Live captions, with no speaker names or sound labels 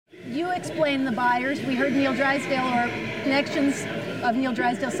you explain the buyers. We heard Neil Drysdale, or connections of Neil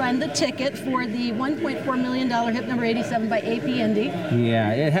Drysdale, signed the ticket for the $1.4 million hip number 87 by AP Indy.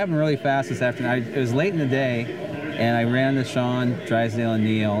 Yeah, it happened really fast this afternoon. It was late in the day, and I ran into Sean, Drysdale, and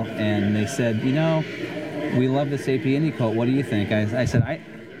Neil, and they said, you know, we love this AP Indy colt. What do you think? I said,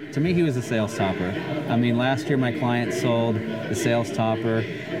 to me, he was a sales topper. I mean, last year my client sold the sales topper,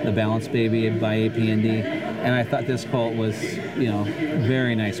 the Balance Baby by AP Indy, and I thought this colt was, you know,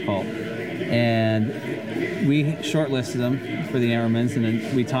 very nice colt. And we shortlisted them for the Ammermans, and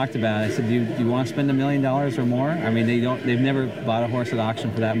then we talked about it. I said, do you want to spend $1 million or more? I mean, they've never bought a horse at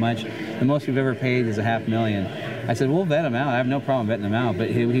auction for that much. The most we've ever paid is $500,000. I said, we'll vet him out. I have no problem vetting him out,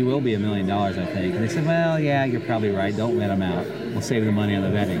 but he will be $1 million, I think. And they said, well, yeah, you're probably right. Don't vet him out. We'll save the money on the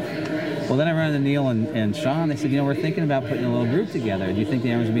vetting. Well, then I ran into Neil and Sean. They said, you know, we're thinking about putting a little group together. Do you think the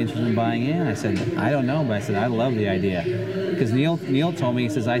Ammermans would be interested in buying in? I said, I don't know, but I said, I love the idea. Because Neil told me, he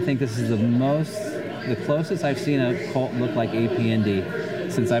says, I think this is the closest I've seen a colt look like AP Indy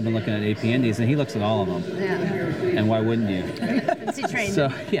since I've been looking at AP Indies, and he looks at all of them. Yeah. And why wouldn't you? He trained so,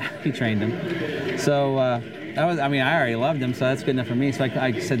 him. Yeah, he trained him. So, I already loved him, so that's good enough for me. So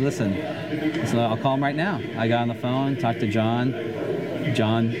I said, listen, I'll call him right now. I got on the phone, talked to John.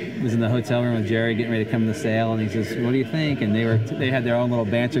 John was in the hotel room with Jerry getting ready to come to the sale, and he says, what do you think? And they had their own little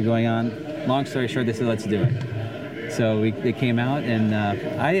banter going on. Long story short, they said, let's do it. So they came out, and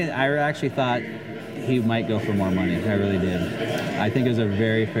I actually thought he might go for more money. I really did. I think it was a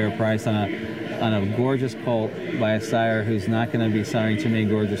very fair price on a gorgeous colt by a sire who's not going to be siring too many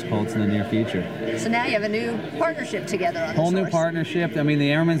gorgeous colts in the near future. So now you have a new partnership together on this Whole new horse. Partnership. I mean, the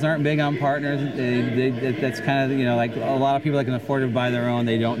Ammermans aren't big on partners. That's kind of, you know, like a lot of people that can afford to buy their own,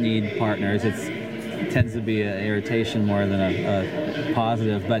 they don't need partners. It tends to be an irritation more than a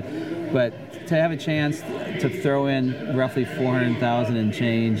positive. But to have a chance to throw in roughly $400,000 and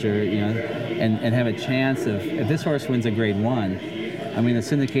change, or you know, and have a chance of, if this horse wins a Grade 1, I mean, the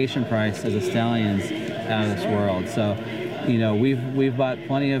syndication price as a stallion's out of this world. So, you know, we've bought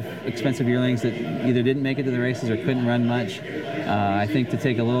plenty of expensive yearlings that either didn't make it to the races or couldn't run much. I think to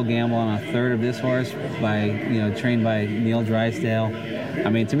take a little gamble on a third of this horse trained by Neil Drysdale, I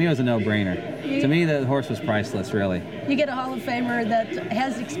mean, to me it was a no-brainer. To me, the horse was priceless, really. You get a Hall of Famer that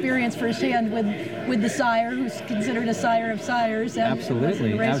has experience firsthand with the sire, who's considered a sire of sires.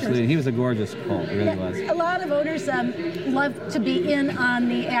 Absolutely. He was a gorgeous colt, it really was. A lot of owners love to be in on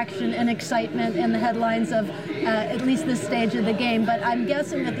the action and excitement and the headlines of at least this stage of the game, but I'm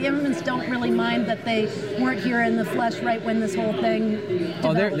guessing that the Ammermans don't really mind that they weren't here in the flesh right when this whole thing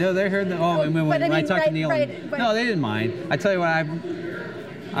developed. They heard that. When I talked to Neil. No, they didn't mind. I tell you what,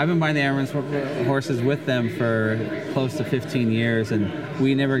 I've been buying the Ammermans horses with them for close to 15 years, and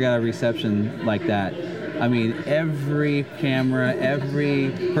we never got a reception like that. I mean, every camera,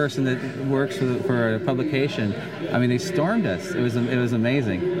 every person that works for a publication, I mean, they stormed us. It was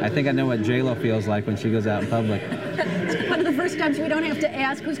amazing. I think I know what J-Lo feels like when she goes out in public. It's one of the first times we don't have to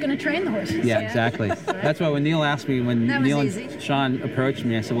ask who's going to train the horses. Yeah, exactly. That's why when Neil asked me, when Neil and Sean approached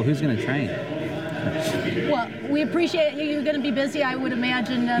me, I said, well, who's going to train? Well, we appreciate you. You're going to be busy, I would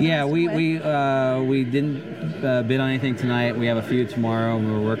imagine. Yeah, we didn't bid on anything tonight. We have a few tomorrow, and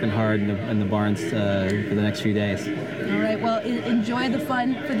we're working hard in the barns for the next few days. All right. Well, enjoy the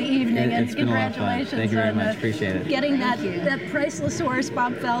fun for the evening, and Congratulations. congratulations. Thank you very much. Appreciate it. Getting that priceless horse,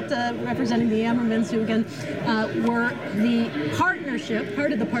 Bob Feld, representing the Ammermans, who again were part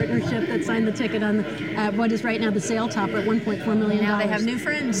of the partnership that signed the ticket on what is right now the sale topper at $1.4 million. Now they have new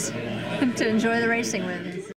friends to enjoy the racing with.